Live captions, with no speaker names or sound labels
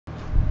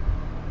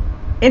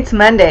It's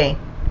Monday.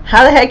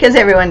 How the heck is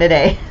everyone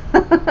today?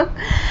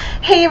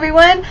 Hey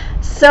everyone,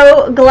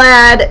 so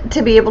glad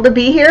to be able to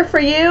be here for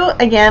you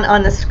again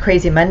on this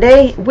crazy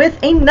Monday with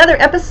another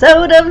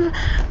episode of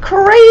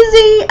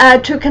Crazy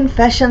True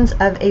Confessions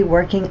of a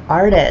Working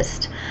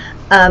Artist.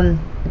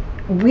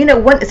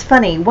 It's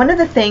funny, one of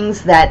the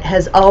things that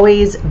has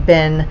always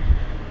been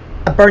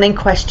a burning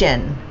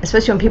question,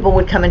 especially when people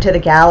would come into the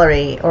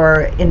gallery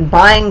or in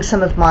buying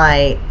some of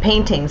my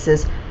paintings,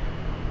 is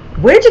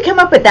where'd you come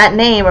up with that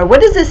name, or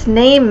what does this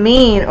name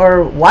mean,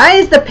 or why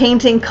is the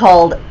painting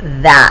called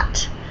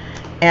that?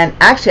 And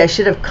actually I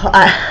should have called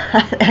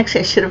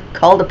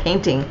the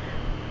painting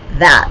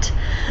that,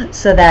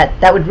 so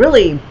that would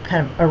really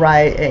kind of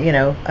arise,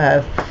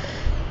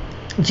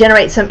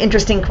 generate some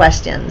interesting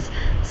questions.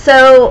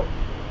 So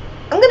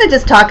I'm going to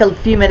just talk a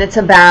few minutes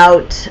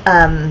about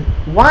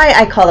why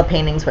I call the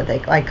paintings what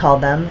I call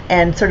them,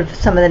 and sort of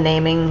some of the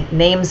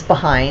names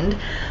behind.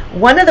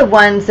 One of the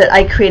ones that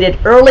I created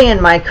early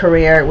in my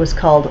career was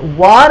called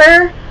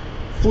Water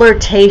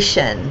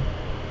Flirtation,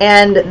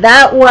 and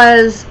that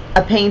was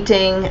a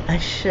painting. I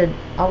should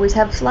always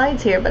have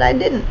slides here, but I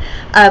didn't.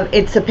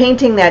 It's a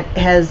painting that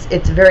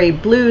it's very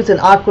blues and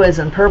aquas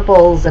and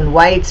purples and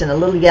whites and a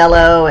little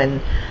yellow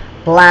and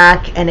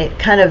black, and it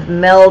kind of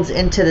melds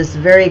into this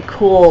very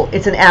cool,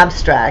 it's an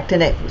abstract,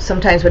 and it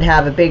sometimes would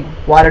have a big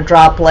water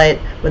droplet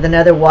with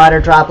another water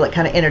droplet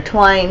kind of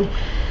intertwined.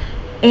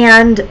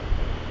 And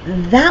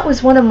that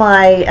was one of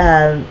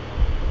my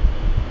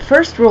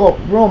first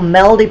real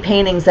melody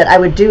paintings that I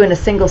would do in a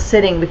single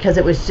sitting, because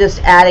it was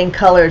just adding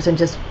colors and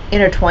just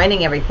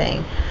intertwining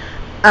everything.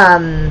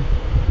 Yeah,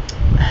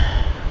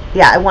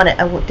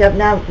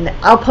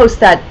 I'll post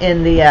that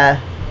in the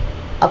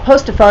I'll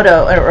post a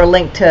photo or a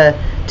link to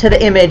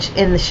the image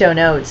in the show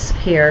notes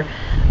here,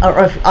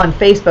 or on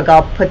Facebook.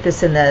 I'll put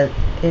this in the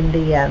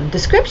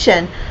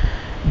description.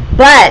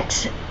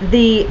 But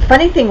the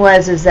funny thing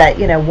is that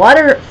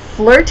water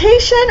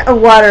flirtation or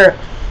water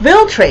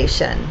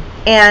filtration,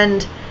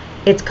 and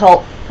it's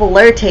called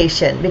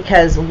flirtation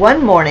because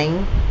one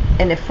morning,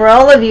 and for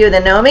all of you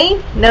that know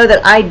me, know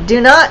that I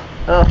do not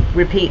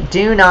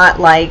do not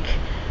like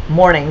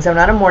mornings. I'm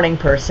not a morning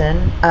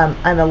person.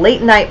 I'm a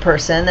late night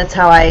person. That's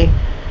how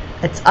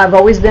I've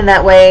always been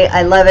that way.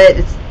 I love it.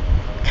 It's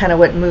kind of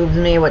what moves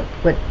me, what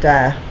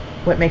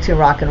makes me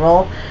rock and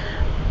roll.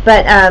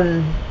 But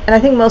and I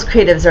think most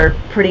creatives are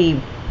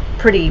pretty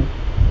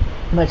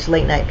much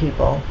late night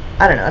people.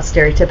 I don't know, it's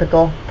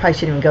stereotypical. Probably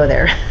shouldn't even go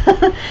there.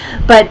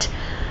 But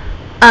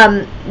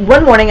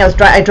one morning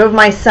I drove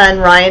my son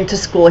Ryan to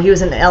school. He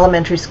was in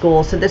elementary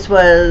school, so this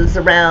was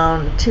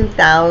around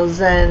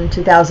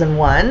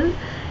 2001,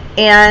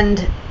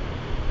 and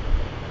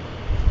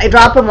I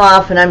drop him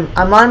off, and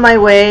I'm on my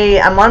way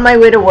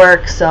to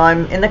work. So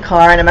I'm in the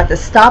car, and I'm at the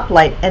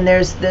stoplight, and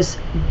there's this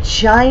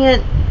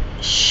giant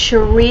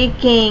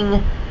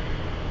shrieking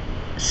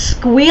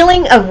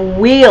squealing of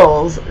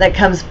wheels that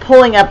comes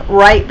pulling up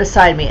right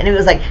beside me, and it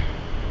was like,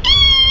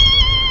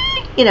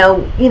 you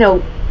know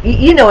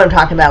what I'm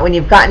talking about, when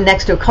you've gotten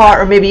next to a car,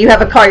 or maybe you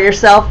have a car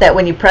yourself, that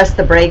when you press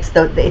the brakes,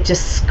 it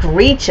just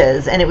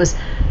screeches. And it was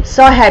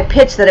so high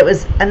pitched that it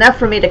was enough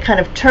for me to kind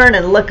of turn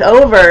and look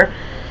over.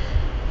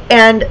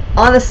 And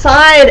on the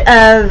side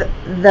of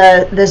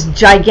this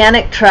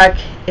gigantic truck,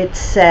 it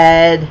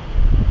said,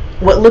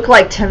 what looked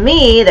like to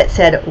me, that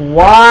said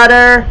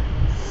Water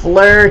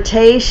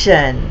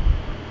Flirtation.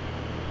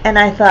 And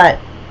I thought,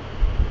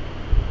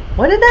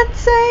 what did that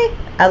say?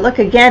 I look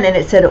again, and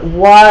it said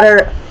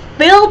Water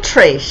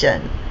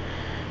Filtration.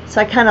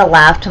 So I kind of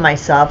laughed to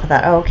myself. I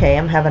thought, oh, okay,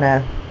 I'm having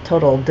a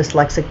total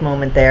dyslexic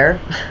moment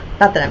there.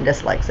 Not that I'm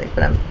dyslexic,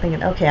 but I'm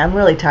thinking, okay, I'm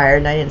really tired,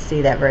 and I didn't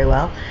see that very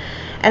well.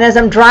 And as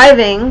I'm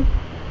driving,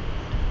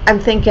 I'm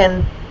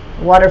thinking,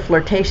 water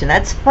flirtation,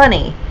 that's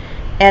funny.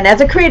 And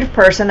as a creative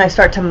person, I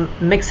start to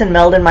mix and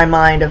meld in my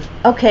mind of,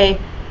 okay,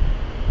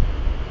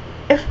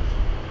 if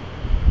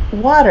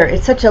water,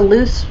 it's a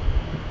loose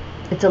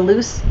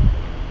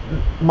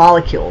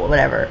molecule or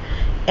whatever,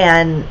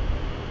 and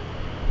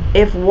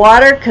if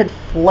water could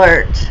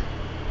flirt,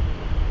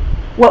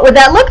 what would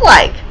that look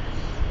like?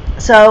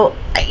 So,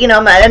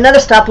 I'm at another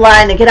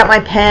stoplight, and I get out my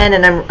pen,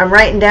 and I'm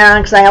writing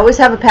down, because I always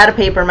have a pad of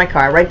paper in my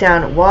car. I write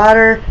down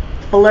water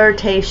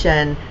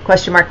flirtation,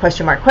 question mark,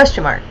 question mark,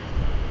 question mark.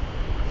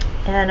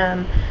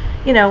 And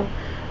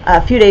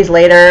a few days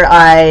later,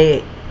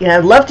 I'd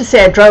love to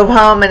say I drove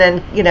home and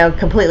then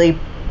completely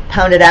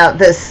pounded out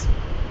this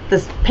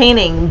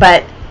painting,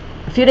 but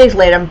a few days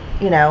later,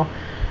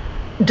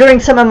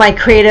 during some of my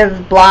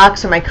creative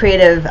blocks or my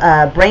creative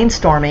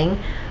brainstorming,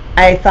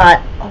 I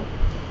thought, oh,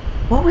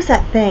 what was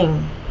that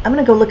thing? I'm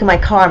going to go look in my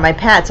car, my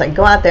pad. So I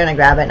go out there and I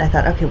grab it, and I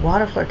thought, okay,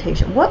 water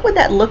flirtation. What would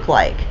that look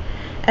like?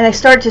 And I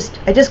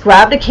just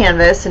grabbed a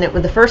canvas, and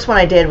the first one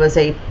I did was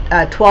a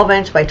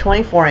 12-inch by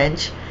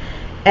 24-inch,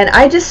 and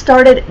I just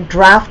started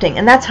drafting.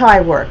 And that's how I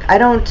work. I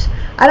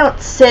I don't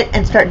sit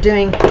and start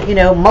doing,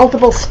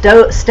 multiple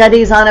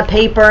studies on a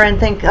paper and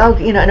think, oh,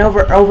 and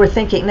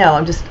overthinking. No,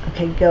 I'm just,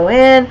 okay, go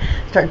in,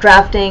 start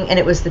drafting, and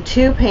it was the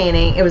two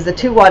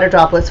water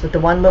droplets with the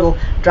one little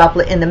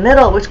droplet in the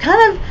middle, which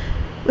kind of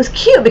was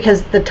cute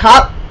because the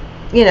top,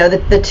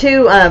 the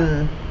two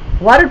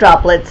water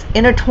droplets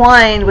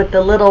intertwined with the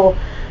little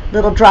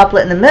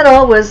droplet in the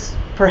middle was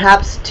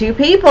perhaps two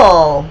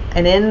people,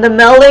 and in the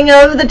melding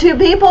of the two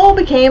people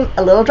became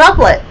a little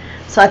droplet.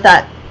 So I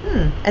thought,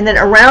 and then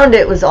around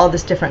it was all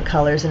this different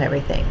colors and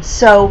everything.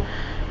 So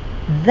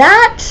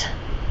that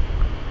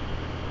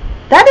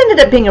ended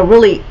up being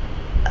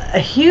a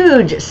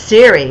huge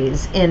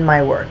series in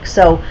my work.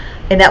 So,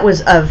 and that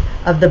was of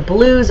the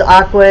blues,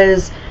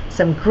 aquas,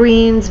 some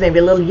greens, maybe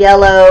a little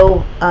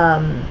yellow,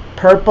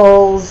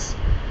 purples,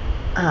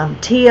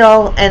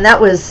 teal, and that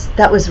was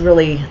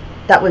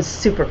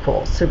super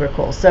cool.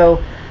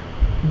 So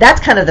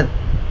that's kind of the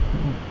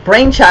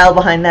brainchild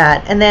behind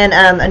that. And then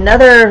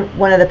another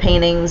one of the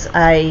paintings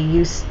I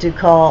used to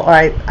call, or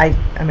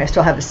I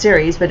still have the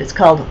series, but it's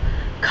called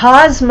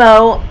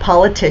Cosmo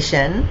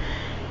Politician,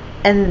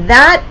 and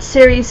that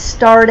series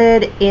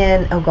started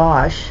in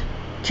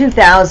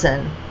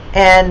 2000,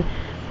 and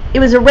it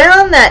was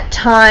around that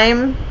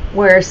time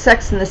where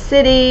Sex and the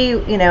City,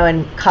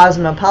 and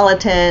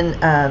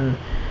cosmopolitan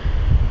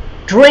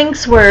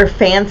drinks were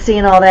fancy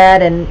and all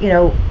that, and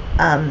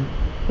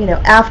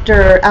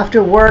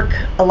after work,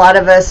 a lot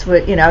of us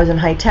would, I was in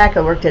high tech,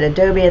 I worked at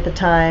Adobe at the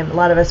time, a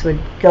lot of us would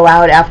go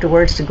out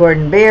afterwards to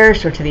Gordon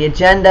Biersch or to the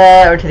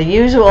Agenda or to the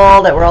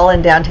Usual that were all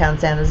in downtown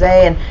San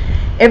Jose, and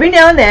every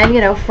now and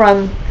then,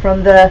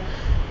 from the,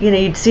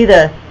 you'd see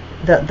the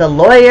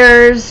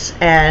lawyers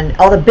and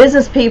all the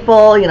business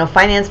people,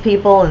 finance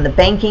people and the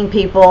banking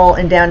people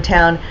in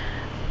downtown,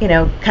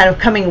 kind of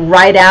coming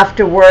right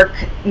after work,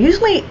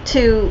 usually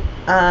to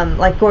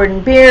like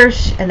Gordon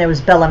Biersch, and there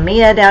was Bella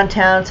Mia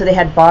downtown, so they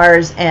had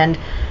bars, and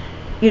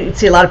you'd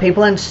see a lot of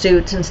people in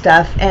suits and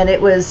stuff, and it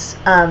was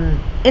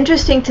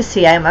interesting to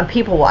see. I'm a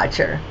people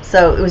watcher,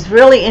 so it was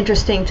really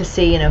interesting to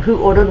see, who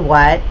ordered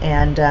what,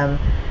 and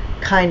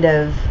kind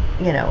of,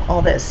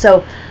 all this.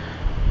 So,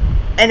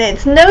 and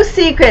it's no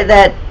secret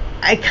that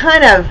I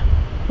kind of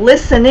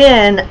listen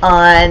in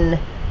on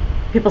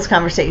people's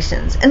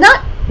conversations, and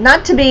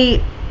not to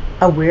be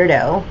a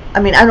weirdo. I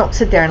mean, I don't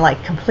sit there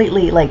and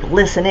completely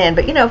listen in,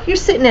 but if you're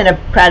sitting in a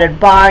crowded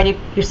bar and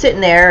you're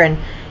sitting there and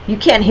you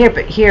can't hear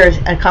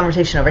a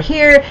conversation over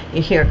here,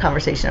 you hear a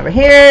conversation over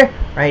here,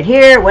 right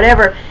here,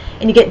 whatever,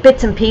 and you get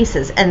bits and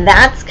pieces, and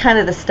that's kind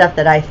of the stuff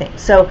that I think.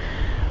 So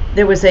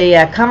there was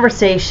a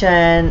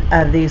conversation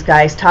of these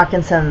guys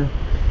talking some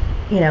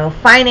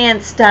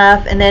finance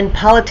stuff, and then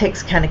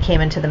politics kind of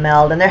came into the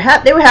meld, and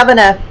they were having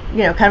a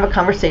kind of a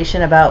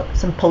conversation about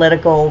some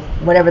political,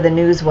 whatever the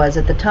news was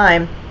at the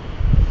time.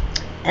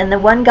 And the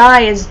one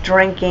guy is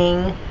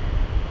drinking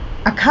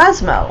a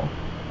Cosmo,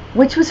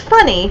 which was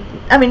funny.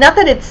 I mean, not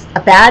that it's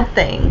a bad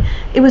thing.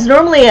 It was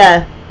normally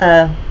a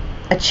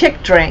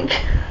chick drink.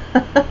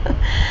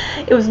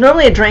 It was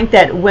normally a drink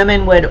that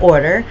women would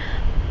order.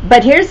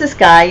 But here's this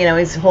guy,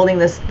 he's holding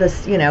this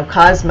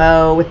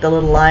Cosmo with the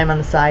little lime on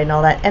the side and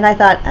all that. And I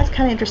thought, that's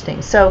kind of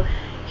interesting. So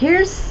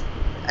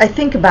I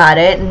think about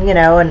it, and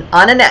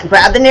and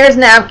grab the nearest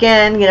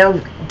napkin,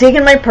 dig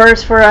in my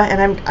purse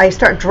and I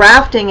start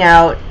drafting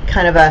out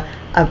kind of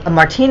a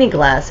martini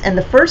glass. And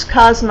the first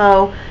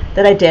Cosmo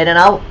that I did, and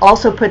I'll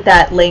also put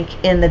that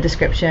link in the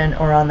description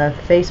or on the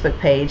Facebook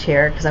page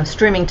here, because I'm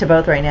streaming to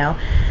both right now.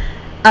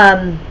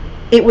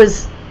 It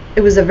was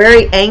a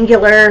very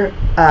angular,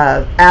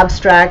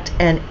 abstract,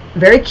 and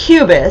very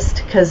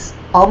cubist, because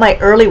all my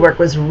early work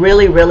was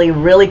really, really,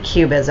 really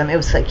cubism. It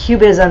was like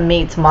cubism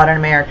meets modern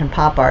American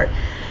pop art.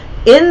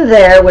 In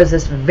there was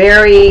this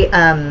very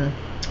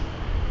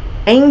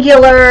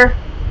angular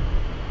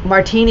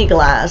martini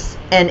glass,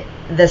 and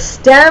the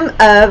stem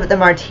of the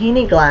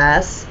martini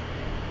glass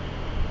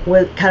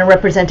was kind of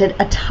represented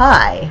a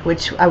tie,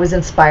 which I was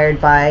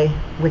inspired by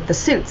with the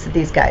suits of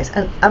these guys.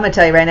 And I'm gonna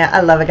tell you right now,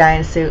 I love a guy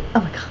in a suit.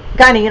 Oh my god, a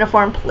guy in a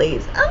uniform,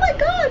 please. Oh my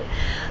god.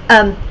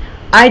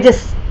 I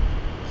just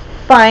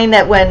find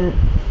that when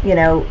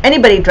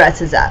anybody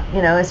dresses up,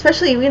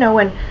 especially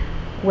when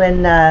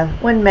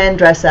men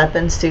dress up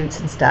in suits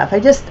and stuff,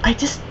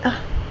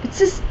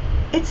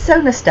 it's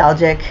so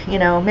nostalgic.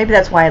 Maybe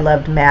that's why I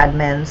loved Mad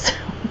Men so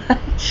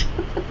much.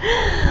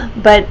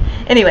 But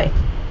anyway,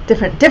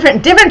 different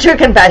true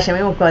confession.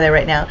 We won't go there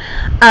right now.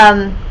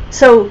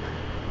 So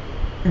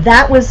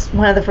that was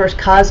one of the first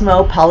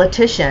Cosmo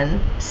Politician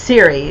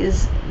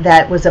series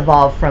that was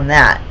evolved from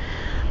that.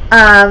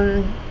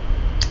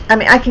 I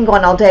mean, I can go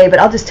on all day, but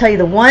I'll just tell you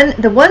the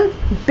one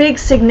big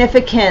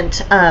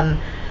significant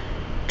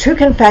True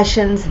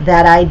Confessions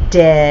that I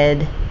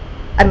did.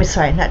 I mean,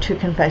 sorry, not True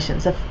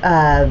Confessions.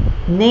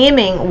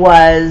 Naming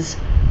was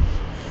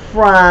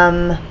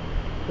from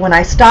when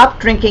I stopped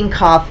drinking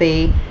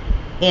coffee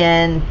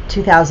in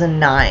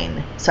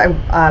 2009. So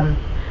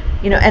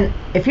and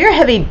if you're a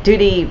heavy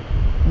duty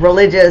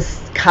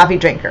religious coffee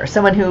drinker,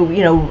 someone who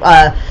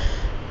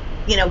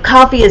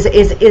coffee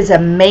is a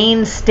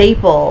main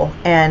staple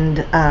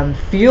and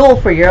fuel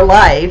for your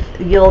life,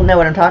 you'll know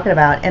what I'm talking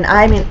about. And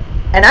I mean,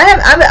 and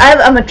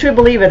I'm a true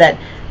believer that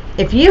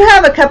if you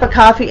have a cup of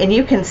coffee and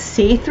you can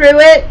see through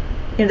it,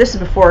 this is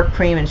before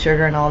cream and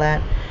sugar and all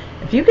that.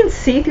 If you can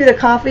see through the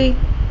coffee,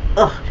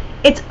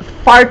 it's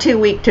far too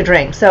weak to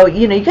drink. So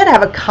you got to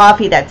have a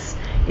coffee that's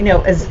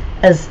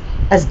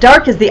as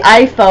dark as the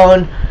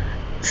iPhone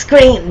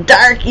screen,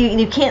 dark.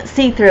 You can't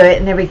see through it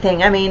and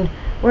everything. I mean,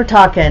 we're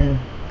talking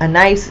a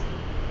nice,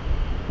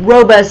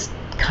 robust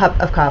cup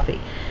of coffee.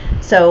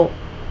 So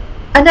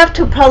enough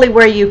to probably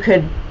where you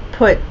could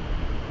put,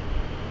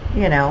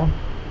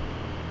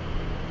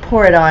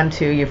 pour it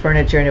onto your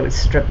furniture and it would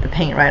strip the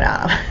paint right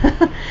off.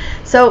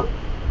 So,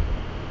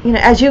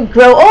 as you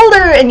grow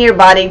older and your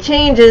body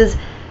changes,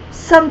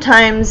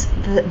 sometimes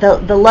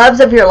the loves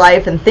of your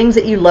life and things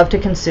that you love to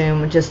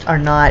consume just are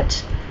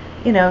not,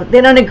 they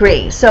don't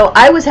agree. So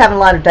I was having a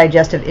lot of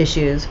digestive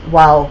issues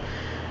while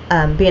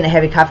being a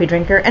heavy coffee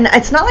drinker. And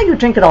it's not like you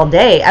drink it all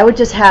day. I would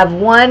just have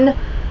one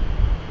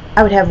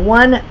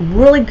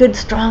really good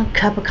strong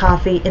cup of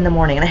coffee in the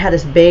morning. And I had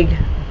this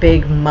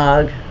big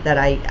mug that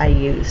I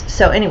used.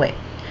 So anyway,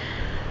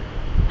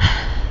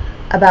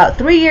 about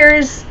 3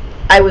 years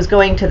I was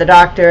going to the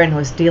doctor and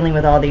was dealing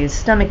with all these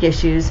stomach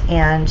issues,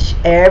 and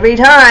every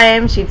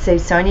time she'd say,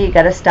 Sonya, you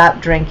got to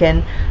stop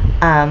drinking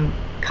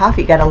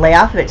coffee, you got to lay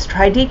off of it,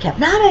 try decaf.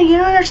 No, you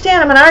don't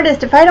understand, I'm an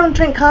artist, if I don't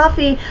drink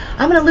coffee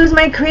I'm going to lose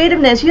my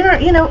creativeness,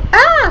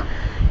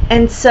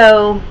 and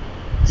so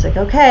it's like,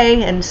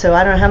 okay. And so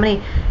I don't know how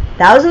many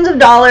thousands of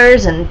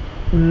dollars and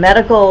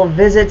medical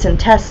visits and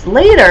tests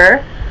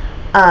later,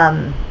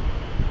 I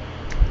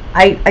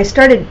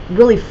started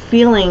really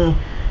feeling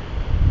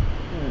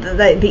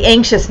the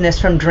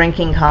anxiousness from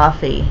drinking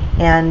coffee,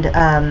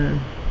 and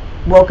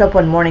woke up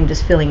one morning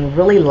just feeling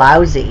really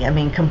lousy. I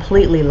mean,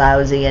 completely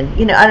lousy. And I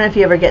don't know if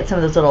you ever get some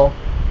of those little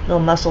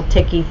muscle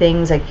ticky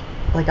things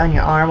like on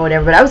your arm or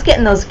whatever, but I was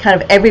getting those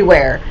kind of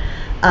everywhere.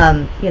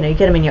 You get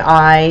them in your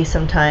eye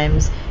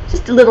sometimes,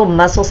 just little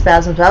muscle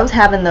spasms. But I was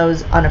having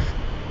those on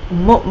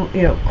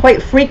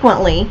quite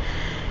frequently,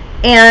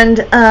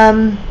 and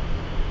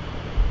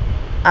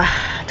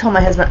I told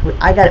my husband, we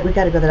got to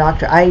go to the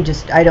doctor. I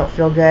don't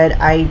feel good.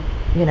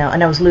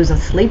 And I was losing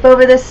sleep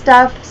over this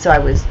stuff, so I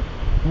was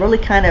really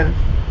kind of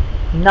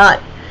not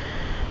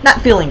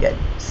feeling good.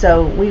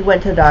 So we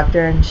went to the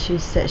doctor, and she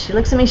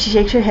looks at me, she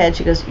shakes her head,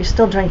 she goes, you're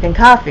still drinking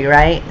coffee,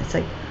 right? And it's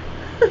like,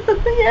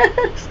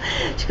 yes.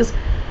 She goes,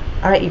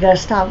 all right, you got to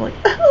stop. I'm like,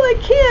 oh, I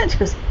can't. She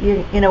goes,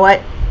 you know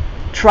what?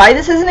 Try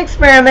this as an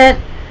experiment.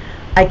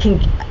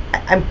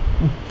 I'm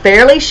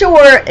fairly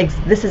sure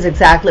this is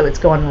exactly what's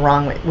going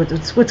on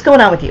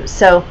with you.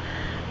 So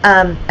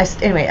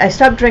I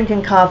stopped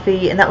drinking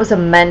coffee, and that was a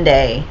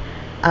Monday.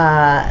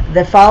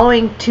 The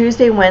following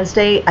Tuesday,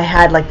 Wednesday, I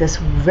had like this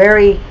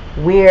very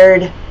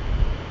weird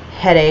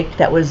headache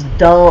that was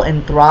dull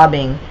and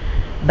throbbing.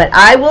 But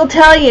I will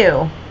tell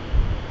you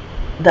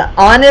the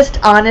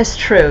honest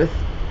truth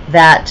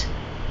that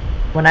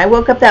when I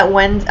woke up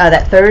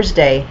that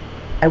Thursday,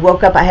 I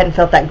woke up, I hadn't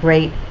felt that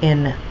great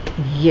in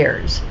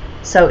years.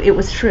 So it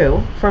was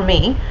true for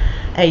me.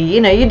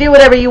 You do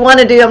whatever you want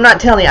to do. I'm not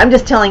telling you. I'm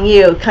just telling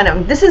you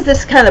this is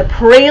this kind of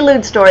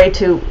prelude story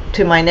to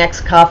my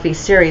next coffee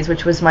series,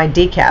 which was my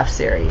decaf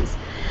series.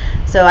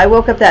 So I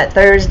woke up that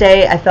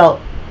Thursday. I felt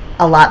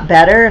a lot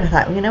better, and I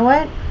thought, you know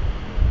what?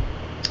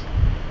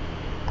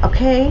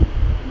 Okay,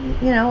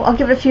 I'll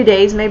give it a few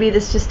days. Maybe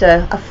this is just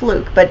a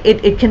fluke. But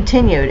it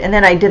continued. And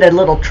then I did a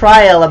little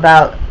trial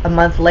about a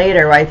month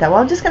later where I thought,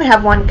 well, I'm just going to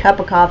have one cup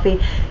of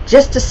coffee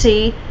just to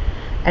see.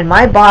 And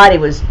my body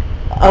was,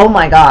 oh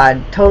my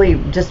God, totally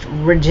just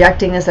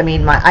rejecting this. I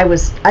mean, I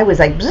was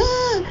like,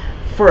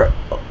 for,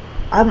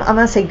 I'm going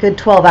to say good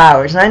 12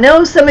 hours. And I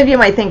know some of you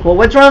might think, well,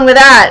 what's wrong with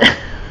that?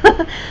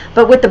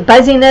 But with the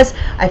buzziness,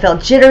 I felt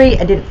jittery.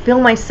 I didn't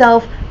feel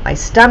myself. My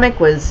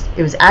stomach was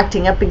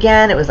acting up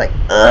again. It was like,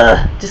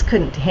 just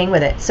couldn't hang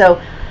with it.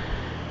 So,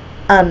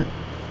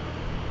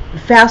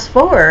 fast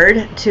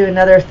forward to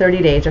another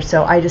 30 days or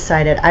so, I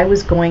decided I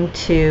was going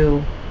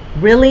to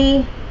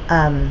really,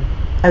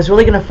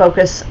 going to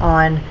focus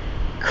on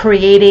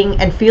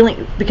creating and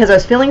feeling, because I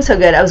was feeling so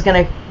good, I was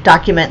going to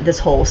document this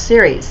whole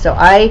series. So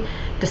I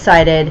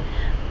decided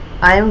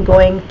I'm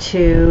going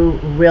to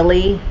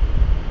really,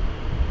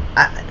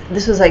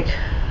 this was like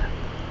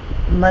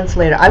months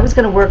later, I was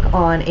going to work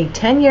on a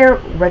 10-year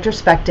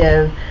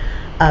retrospective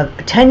of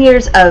 10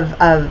 years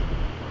of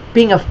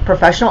being a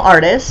professional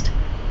artist,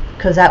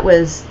 because that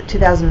was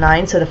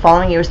 2009, so the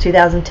following year was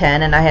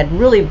 2010, and I had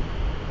really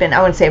been, I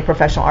wouldn't say a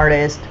professional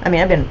artist, I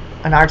mean, I've been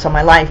an artist all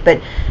my life,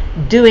 but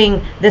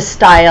doing this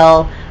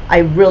style, I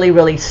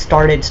really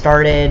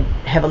started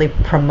heavily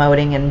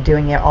promoting and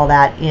doing all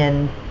that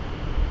in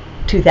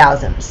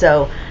 2000.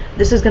 So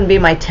this is going to be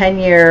my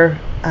 10-year,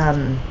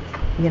 kind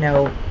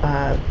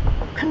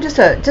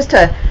of just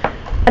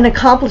an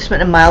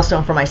accomplishment and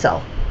milestone for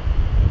myself.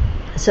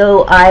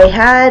 So I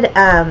had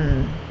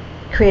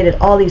created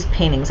all these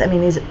paintings. I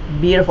mean, these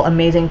beautiful,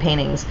 amazing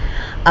paintings.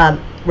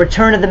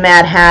 Return of the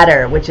Mad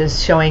Hatter, which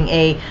is showing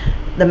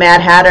the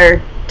Mad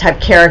Hatter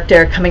type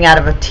character coming out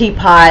of a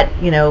teapot,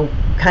 you know,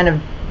 kind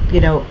of, you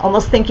know,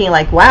 almost thinking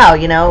like, wow,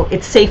 you know,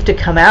 it's safe to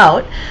come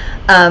out,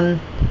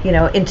 you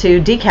know,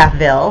 into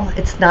Decafville.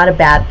 It's not a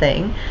bad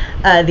thing.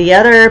 The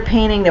other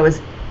painting that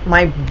was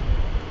my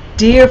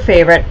dear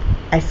favorite,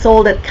 I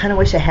sold it, kind of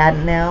wish I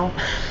hadn't now.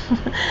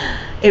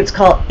 It was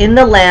called In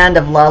the Land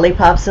of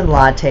Lollipops and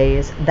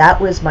Lattes. That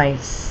was my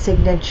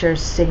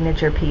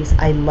signature piece.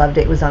 I loved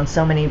it. It was on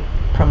so many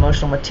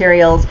promotional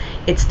materials.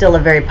 It's still a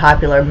very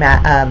popular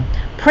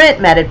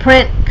matted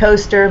print,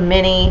 coaster,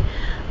 mini,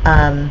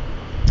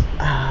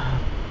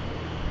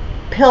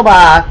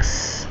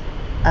 pillbox,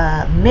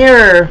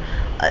 mirror,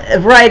 a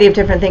variety of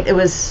different things. It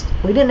was,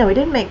 we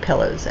didn't make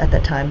pillows at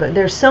that time, but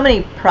there's so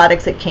many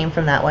products that came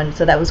from that one.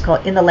 So that was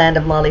called In the Land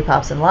of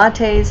Lollipops and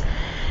Lattes.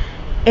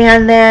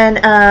 And then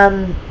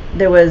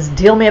there was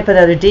Deal Me Up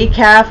Another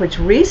Decaf, which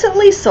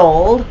recently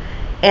sold,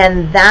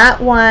 and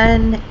that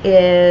one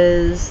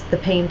is the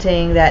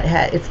painting that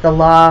it's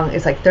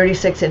it's like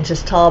 36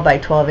 inches tall by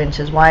 12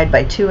 inches wide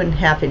by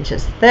 2.5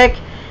 inches thick,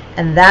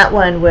 and that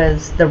one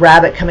was the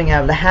rabbit coming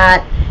out of the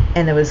hat,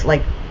 and there was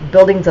like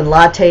buildings and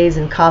lattes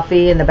and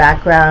coffee in the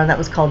background. That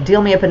was called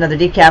Deal Me Up Another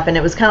Decaf, and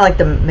it was kind of like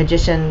the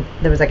magician.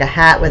 There was like a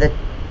hat with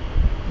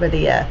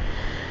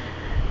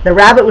the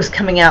rabbit was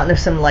coming out, and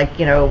there's some like,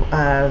 you know,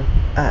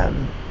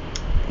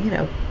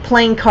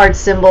 playing card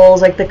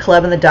symbols like the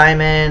club and the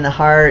diamond, the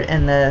heart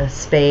and the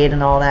spade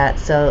and all that.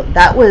 So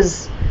that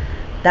was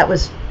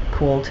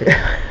cool too.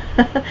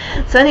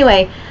 So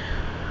anyway,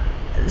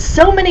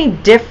 so many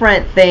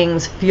different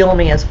things fuel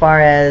me as far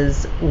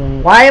as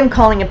why I'm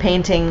calling a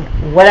painting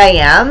what I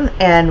am,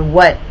 and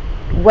what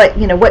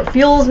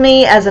fuels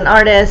me as an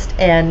artist,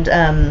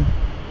 and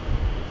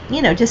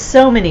you know, just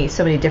so many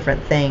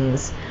different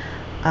things.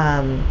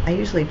 I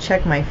usually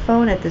check my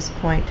phone at this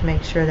point to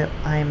make sure that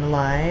I'm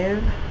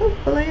live.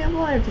 Hopefully I'm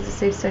live. Does it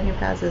say Sonya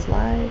Paz is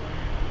live?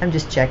 I'm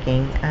just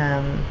checking.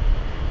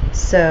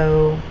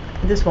 So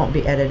this won't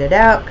be edited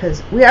out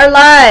because we are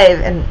live,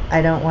 and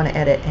I don't want to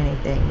edit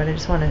anything, but I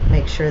just want to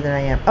make sure that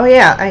I am. Oh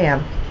yeah, I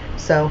am.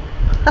 So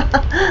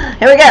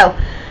here we go.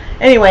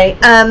 Anyway,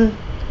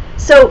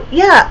 so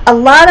yeah, a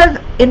lot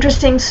of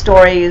interesting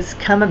stories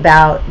come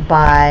about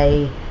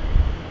by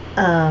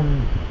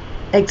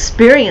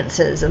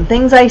experiences and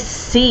things I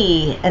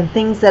see and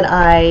things that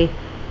I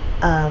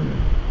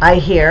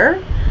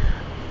hear.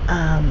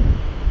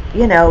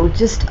 You know,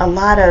 just a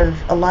lot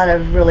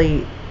of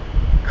really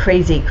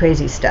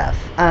crazy stuff.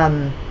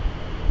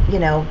 You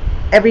know,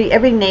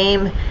 every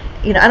name,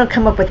 you know, I don't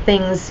come up with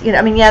things, you know,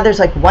 I mean, yeah, there's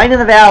like Wine in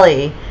the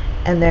Valley,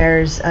 and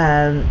there's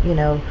you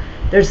know,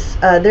 there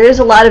is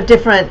a lot of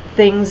different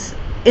things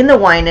in the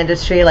wine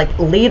industry, like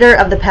Leader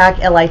of the Pack,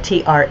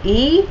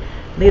 LITRE,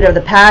 Leader of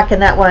the Pack,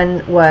 and that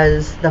one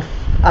was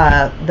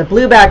the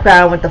blue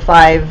background with the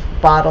 5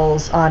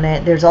 bottles on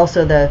it. There's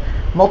also the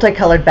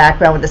multicolored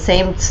background with the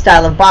same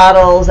style of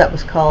bottles. That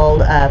was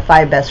called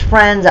 5 Best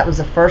Friends. That was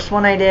the first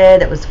one I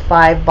did. It was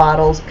 5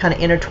 bottles kind of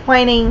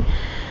intertwining.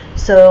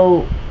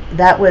 So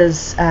that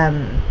was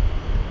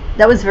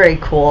very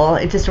cool.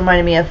 It just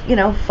reminded me of, you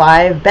know,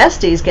 5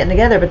 besties getting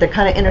together, but they're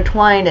kind of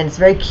intertwined, and it's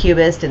very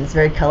cubist and it's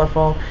very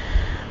colorful.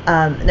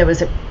 There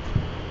was a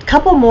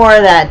couple more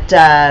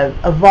that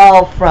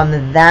evolved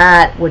from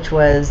that, which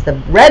was the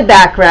red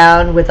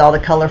background with all the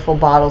colorful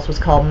bottles was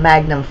called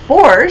Magnum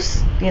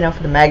Force, you know,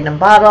 for the Magnum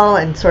bottle,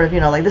 and sort of, you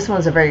know, like this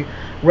one's a very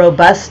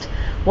robust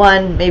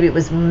one. Maybe it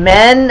was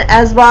men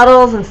as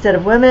bottles instead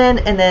of women.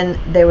 And then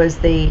there was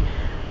the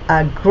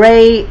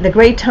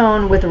gray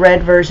tone with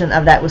red version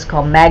of that was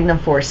called Magnum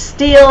Force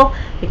Steel,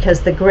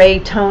 because the gray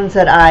tones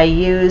that I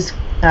used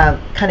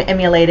kind of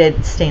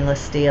emulated stainless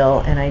steel,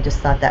 and I just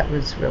thought that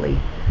was really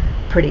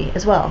pretty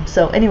as well.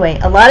 So anyway,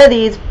 a lot of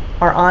these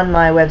are on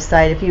my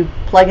website. If you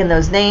plug in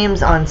those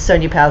names on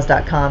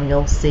sonyapaz.com,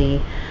 you'll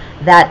see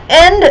that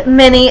and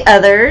many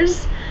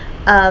others.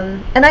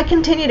 And I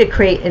continue to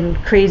create in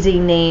crazy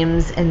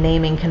names and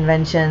naming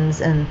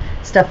conventions and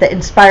stuff that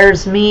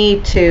inspires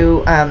me to,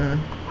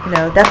 you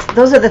know,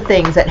 those are the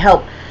things that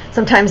help.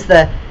 Sometimes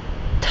the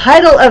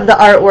title of the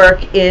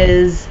artwork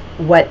is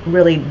what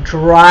really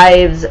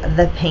drives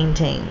the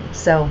painting.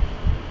 So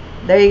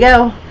there you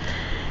go.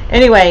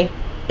 Anyway,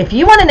 if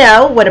you want to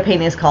know what a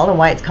painting is called and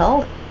why it's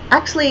called,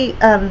 actually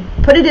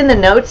put it in the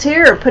notes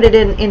here, or put it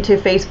into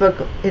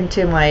Facebook,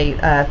 into my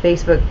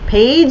Facebook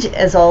page,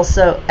 as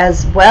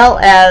well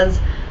as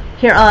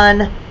here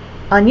on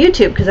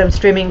YouTube, because I'm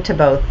streaming to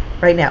both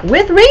right now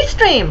with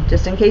Restream,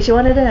 just in case you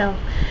wanted to know.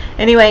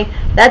 Anyway,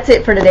 that's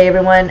it for today,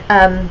 everyone.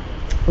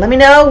 Let me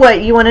know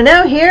what you want to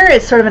know here.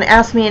 It's sort of an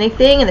Ask Me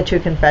Anything in the True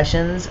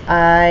Confessions.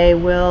 I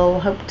will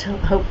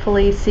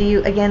hopefully see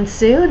you again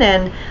soon,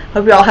 and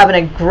hope you're all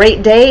having a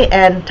great day,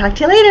 and talk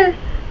to you later.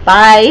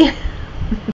 Bye.